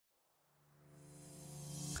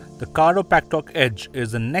The Cardo Packtalk Edge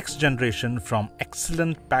is the next generation from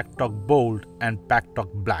excellent Palktalk Bold and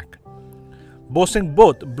Palktalk Black, boasting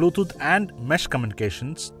both Bluetooth and mesh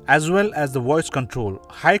communications, as well as the voice control,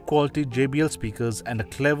 high-quality JBL speakers and a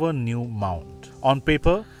clever new mount. On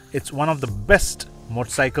paper, it's one of the best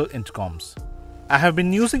motorcycle intercoms. I have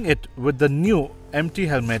been using it with the new MT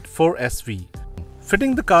Helmet 4SV.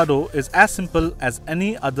 Fitting the Cardo is as simple as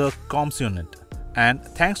any other comms unit, and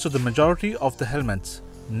thanks to the majority of the helmets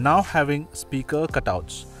now having speaker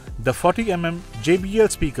cutouts, the 40mm JBL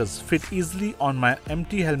speakers fit easily on my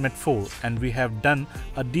MT Helmet 4, and we have done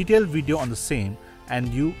a detailed video on the same and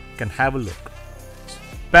you can have a look.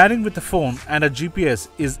 Pairing with the phone and a GPS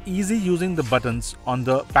is easy using the buttons on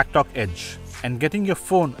the Palktalk Edge, and getting your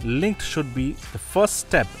phone linked should be the first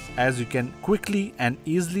step, as you can quickly and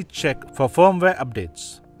easily check for firmware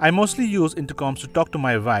updates. I mostly use intercoms to talk to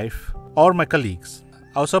my wife or my colleagues.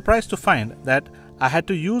 I was surprised to find that I had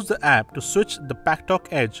to use the app to switch the Palktalk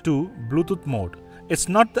Edge to Bluetooth mode. It's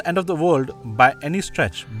not the end of the world by any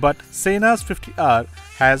stretch, but Sena's 50R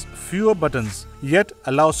has fewer buttons yet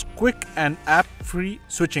allows quick and app-free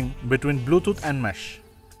switching between Bluetooth and mesh.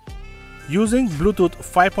 Using Bluetooth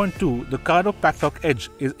 5.2, the Cardo Packtalk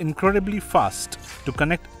Edge is incredibly fast to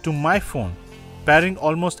connect to my phone, pairing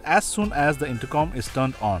almost as soon as the intercom is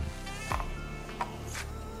turned on.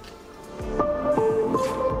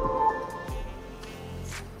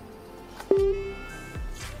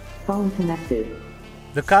 Phone connected.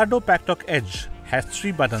 The Cardo Packtalk Edge has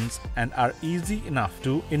 3 buttons and are easy enough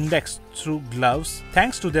to index through gloves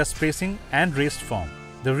thanks to their spacing and raised form.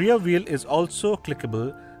 The rear wheel is also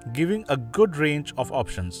clickable, giving a good range of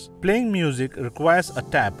options. Playing music requires a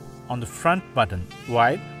tap on the front button,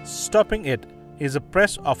 while stopping it is a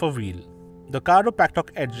press of a wheel. The Cardo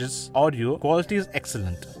Packtalk Edge's audio quality is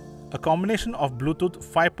excellent. A combination of Bluetooth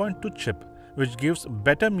 5.2 chip, which gives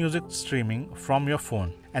better music streaming from your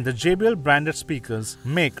phone, and the JBL branded speakers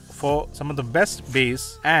make for some of the best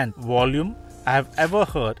bass and volume I have ever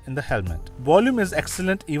heard in the helmet. Volume is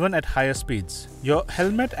excellent even at higher speeds. Your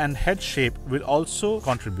helmet and head shape will also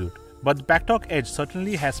contribute, but the Palktalk Edge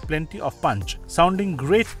certainly has plenty of punch, sounding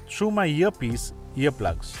great through my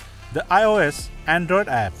earplugs. The iOS Android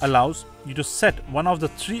app allows you to set one of the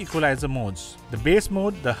 3 equalizer modes: the bass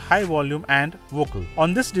mode, the high volume and vocal.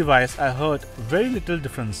 On this device, I heard very little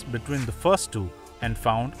difference between the first two and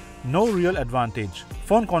found no real advantage.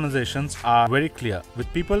 Phone conversations are very clear,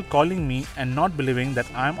 with people calling me and not believing that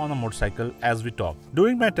I'm on a motorcycle as we talk.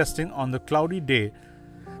 During my testing on the cloudy day,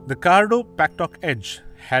 the Cardo Packtalk Edge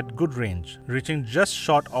had good range, reaching just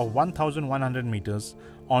short of 1100 meters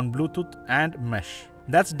on Bluetooth and mesh.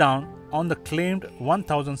 That's down on the claimed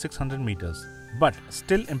 1600 meters, but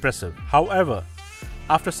still impressive. However,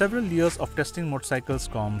 after several years of testing motorcycles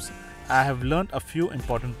comms, I have learned a few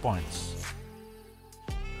important points.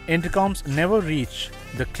 Intercoms never reach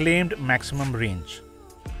the claimed maximum range.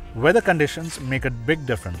 Weather conditions make a big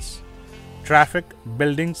difference. Traffic,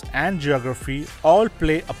 buildings and geography all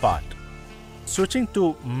play a part. Switching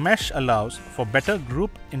to mesh allows for better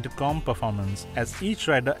group intercom performance, as each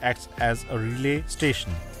rider acts as a relay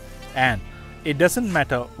station, and it doesn't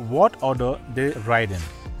matter what order they ride in.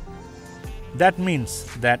 That means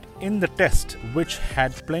that in the test, which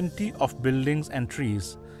had plenty of buildings and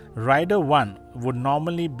trees, Rider 1 would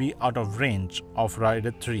normally be out of range of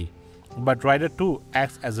Rider 3, but Rider 2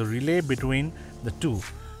 acts as a relay between the two.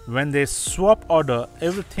 When they swap order,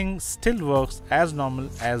 everything still works as normal,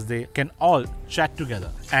 as they can all chat together.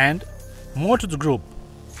 And more to the group.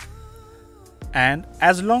 And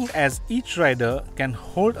as long as each rider can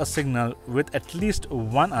hold a signal with at least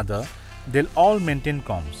one other, they'll all maintain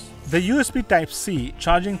comms. The USB Type-C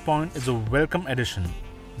charging point is a welcome addition,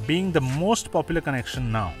 being the most popular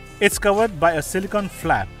connection now. It's covered by a silicone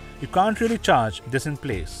flap. You can't really charge this in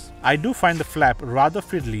place. I do find the flap rather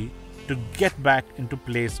fiddly to get back into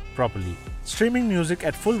place properly. Streaming music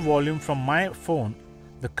at full volume from my phone,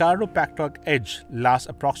 the Cardo Packtalk Edge lasts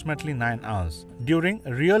approximately 9 hours. During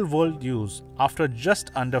real-world use, after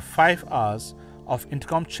just under 5 hours of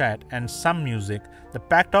intercom chat and some music, the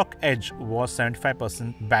Palktalk Edge was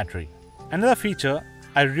 75% battery. Another feature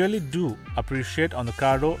I really do appreciate on the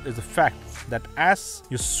Cardo is the fact that as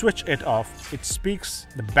you switch it off, it speaks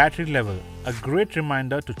the battery level, a great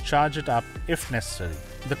reminder to charge it up if necessary.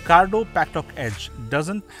 The Cardo Packtalk Edge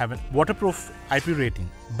doesn't have a waterproof IP rating,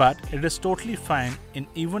 but it is totally fine in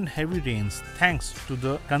even heavy rains thanks to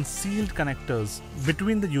the concealed connectors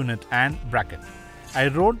between the unit and bracket. I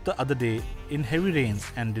rode the other day in heavy rains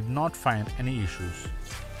and did not find any issues.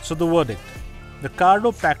 So the verdict: the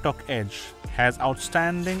Cardo Packtalk Edge has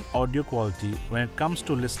outstanding audio quality when it comes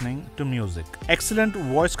to listening to music, excellent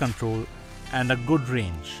voice control, and a good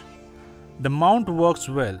range. The mount works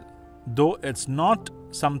well, though it's not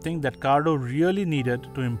something that Cardo really needed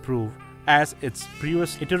to improve, as its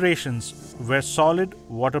previous iterations were solid,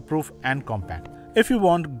 waterproof, and compact. If you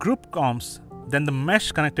want group comms, then the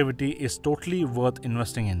mesh connectivity is totally worth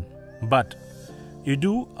investing in. But you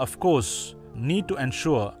do, of course, need to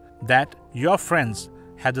ensure that your friends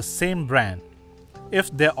have the same brand.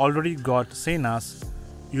 If they already got Senas,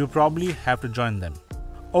 you probably have to join them.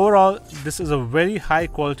 Overall, this is a very high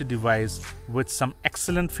quality device with some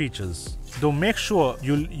excellent features, though make sure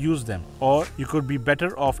you'll use them, or you could be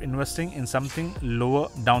better off investing in something lower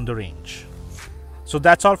down the range. So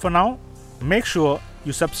that's all for now. Make sure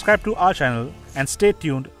you subscribe to our channel and stay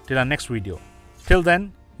tuned till our next video. Till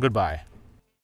then, goodbye.